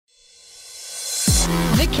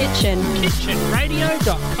The Kitchen.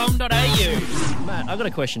 kitchenradio.com.au. Matt, I've got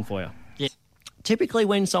a question for you. Yes. Typically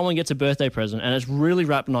when someone gets a birthday present and it's really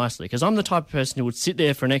wrapped nicely, because I'm the type of person who would sit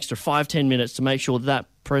there for an extra 5-10 minutes to make sure that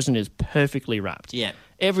present is perfectly wrapped. Yeah.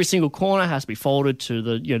 Every single corner has to be folded to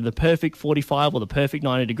the perfect 45 or the perfect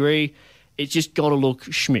 90 degree. It's just got to look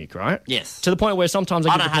schmick, right? Yes. To the point where sometimes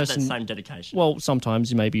I I give don't the have person... that same dedication. Well,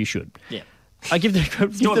 sometimes maybe you should. Yeah. I give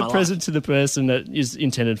the my present to the person that is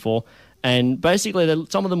intended for, and basically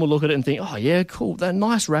some of them will look at it and think, oh, yeah, cool, that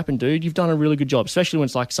nice wrapping, dude. You've done a really good job, especially when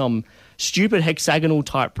it's like some stupid hexagonal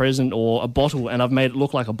type present or a bottle and I've made it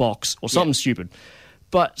look like a box or something stupid.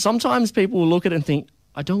 But sometimes people will look at it and think,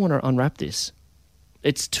 I don't want to unwrap this.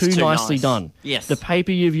 It's too nicely nice. done. Yes. The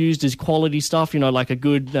paper you've used is quality stuff, like a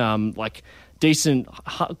good, decent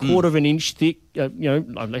quarter of an inch thick,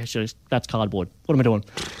 actually, that's cardboard. What am I doing?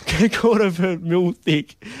 A quarter of a mil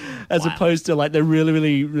thick, as opposed to like the really,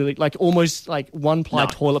 really, really, like almost like one-ply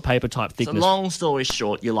toilet paper type thickness. So long story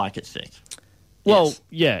short, you like it thick. Well, Yes.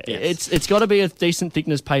 yeah, Yes. it's got to be a decent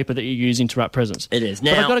thickness paper that you're using to wrap presents. It is.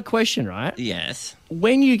 But Now, I've got a question, right? yes.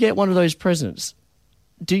 When you get one of those presents,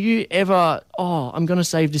 do you ever, I'm going to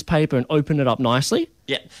save this paper and open it up nicely?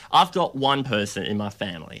 Yeah, I've got one person in my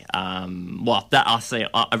family, that I see,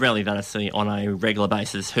 that I see on a regular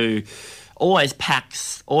basis, who always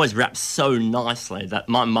wraps so nicely that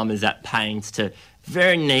my mum is at pains to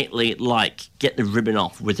very neatly, get the ribbon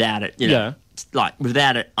off without it,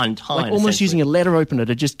 without it untying. Like almost using a letter opener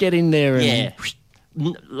to just get in there and... Yeah.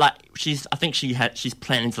 I think she's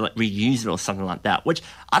planning to reuse it or something like that, which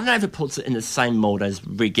I don't know if it puts it in the same mold as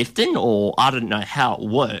regifting, or I don't know how it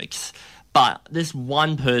works. But this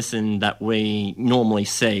one person that we normally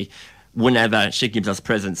see whenever she gives us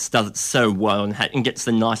presents does it so well and gets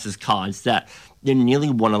the nicest cards that you nearly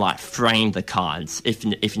want to frame the cards, if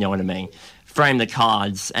you know what I mean. Frame the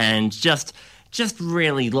cards and just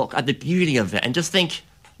really look at the beauty of it and just think,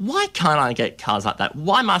 why can't I get cards like that?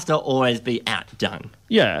 Why must I always be outdone?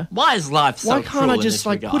 Yeah. Why is life so Why can't I just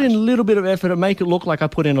put in a little bit of effort and make it look like I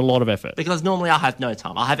put in a lot of effort? Because normally I have no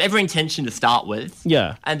time. I have every intention to start with.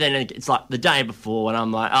 Yeah. And then it's like the day before and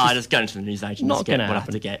I'm like, I just go into the newsagent and just get what I have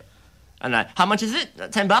to get. And how much is it?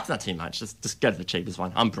 $10? Not too much. Just go to the cheapest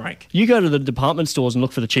one. I'm broke. You go to the department stores and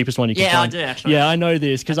look for the cheapest one you can find. Yeah, I do, actually. Yeah, I know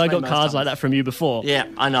this, because I got cards like that from you before. Yeah,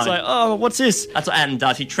 I know. It's like, oh, what's this? That's what Adam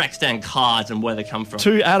does. He tracks down cards and where they come from.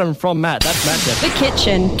 To Adam from Matt. That's Matt. The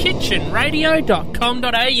Kitchen.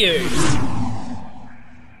 kitchenradio.com.au.